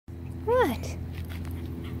What?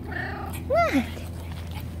 What?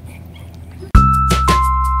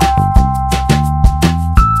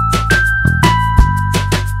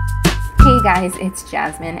 Hey guys, it's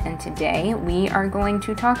Jasmine, and today we are going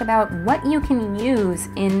to talk about what you can use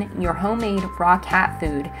in your homemade raw cat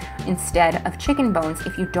food instead of chicken bones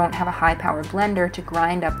if you don't have a high-power blender to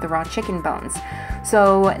grind up the raw chicken bones.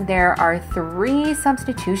 So there are 3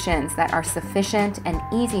 substitutions that are sufficient and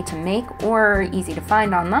easy to make or easy to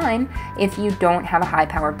find online if you don't have a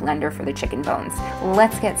high-power blender for the chicken bones.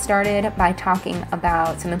 Let's get started by talking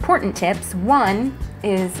about some important tips. One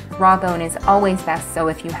is raw bone is always best, so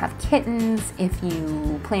if you have kittens, if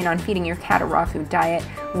you plan on feeding your cat a raw food diet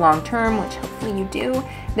long term, which hopefully you do,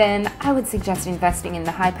 then I would suggest investing in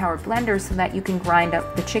the high power blender so that you can grind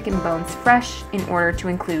up the chicken bones fresh in order to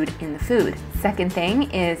include in the food. Second thing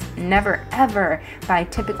is never ever buy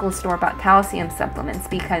typical store-bought calcium supplements,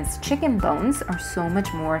 because chicken bones are so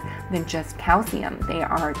much more than just calcium. They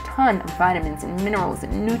are a ton of vitamins and minerals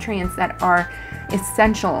and nutrients that are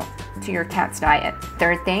essential to your cat's diet.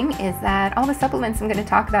 Third thing is that all the supplements I'm going to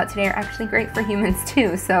talk about today are actually great for humans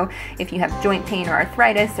too. So if you have joint pain or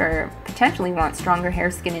arthritis or potentially want stronger hair,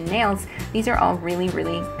 skin, and nails, these are all really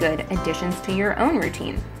good additions to your own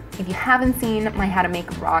routine. If you haven't seen my how to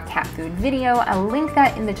make raw cat food video, I'll link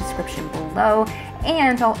that in the description below,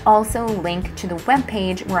 and I'll also link to the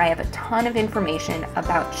webpage where I have a ton of information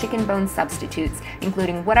about chicken bone substitutes,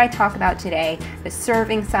 including what I talk about today, the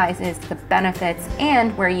serving sizes, the benefits,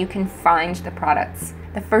 and where you can find the products.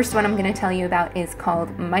 The first one I'm going to tell you about is called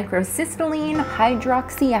microcystilline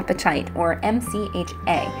hydroxyapatite, or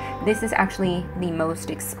MCHA. This is actually the most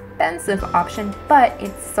expensive option, but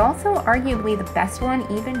it's also arguably the best one,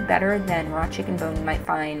 even better than raw chicken bone you might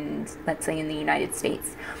find, let's say, in the United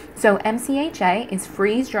States. So MCHA is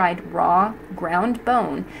freeze-dried raw ground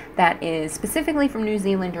bone that is specifically from New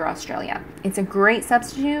Zealand or Australia. It's a great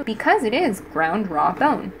substitute because it is ground raw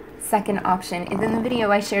bone. Second option is in the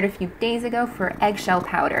video I shared a few days ago for eggshell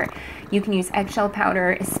powder. You can use eggshell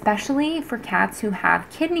powder especially for cats who have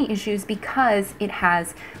kidney issues because it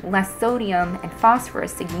has less sodium and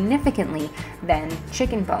phosphorus significantly than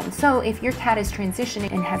chicken bone. So if your cat is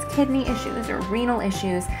transitioning and has kidney issues or renal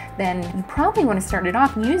issues, then you probably want to start it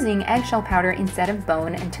off using eggshell powder instead of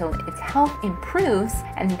bone until its health improves,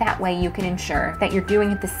 and that way you can ensure that you're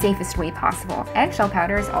doing it the safest way possible. Eggshell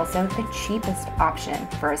powder is also the cheapest option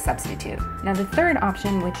for a substitute. Now the third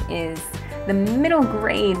option, which is the middle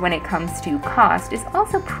grade when it comes to cost, is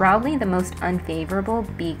also probably the most unfavorable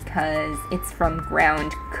because it's from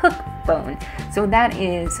ground cook bone. So that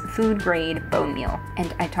is food grade bone meal,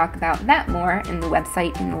 and I talk about that more in the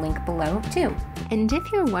website in the link below too. And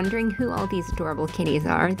if you're wondering who all these adorable kitties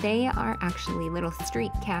are, they are actually little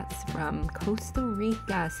street cats from Costa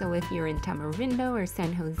Rica. So if you're in Tamarindo or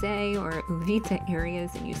San Jose or Uvita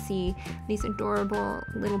areas and you see these adorable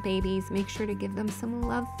little babies, make sure to give them some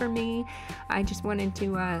love for me. I just wanted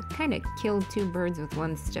to kind of kill 2 birds with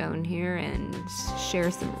 1 stone here and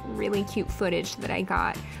share some really cute footage that I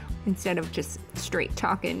got instead of just straight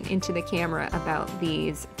talking into the camera about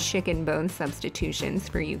these chicken bone substitutions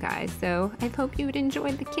for you guys. So I hope you would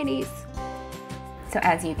enjoy the kitties. So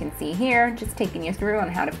as you can see here, just taking you through on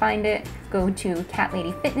how to find it, go to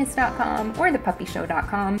catladyfitness.com or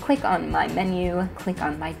thepuppyshow.com, click on my menu, click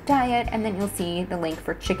on my diet, and then you'll see the link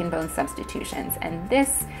for chicken bone substitutions. And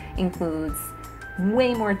this includes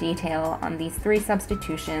way more detail on these 3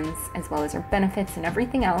 substitutions, as well as their benefits and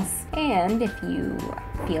everything else. And if you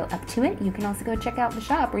feel up to it, you can also go check out the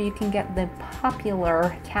shop where you can get the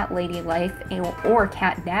popular Cat Lady Life or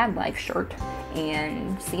Cat Dad Life shirt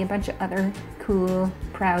and see a bunch of other cool,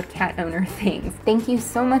 proud cat owner things. Thank you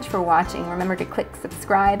so much for watching. Remember to click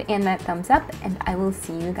subscribe and that thumbs up, and I will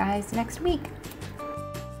see you guys next week.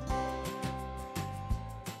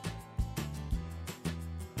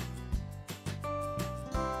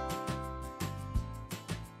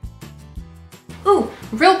 Ooh,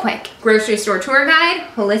 real quick, grocery store tour guide,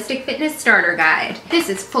 holistic fitness starter guide. This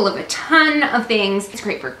is full of a ton of things. It's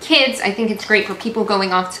great for kids. I think it's great for people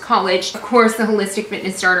going off to college. Of course, the holistic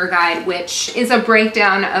fitness starter guide, which is a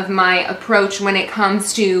breakdown of my approach when it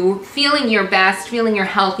comes to feeling your best, feeling your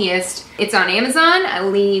healthiest. It's on Amazon. I'll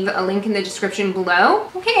leave a link in the description below.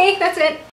 Okay, that's it.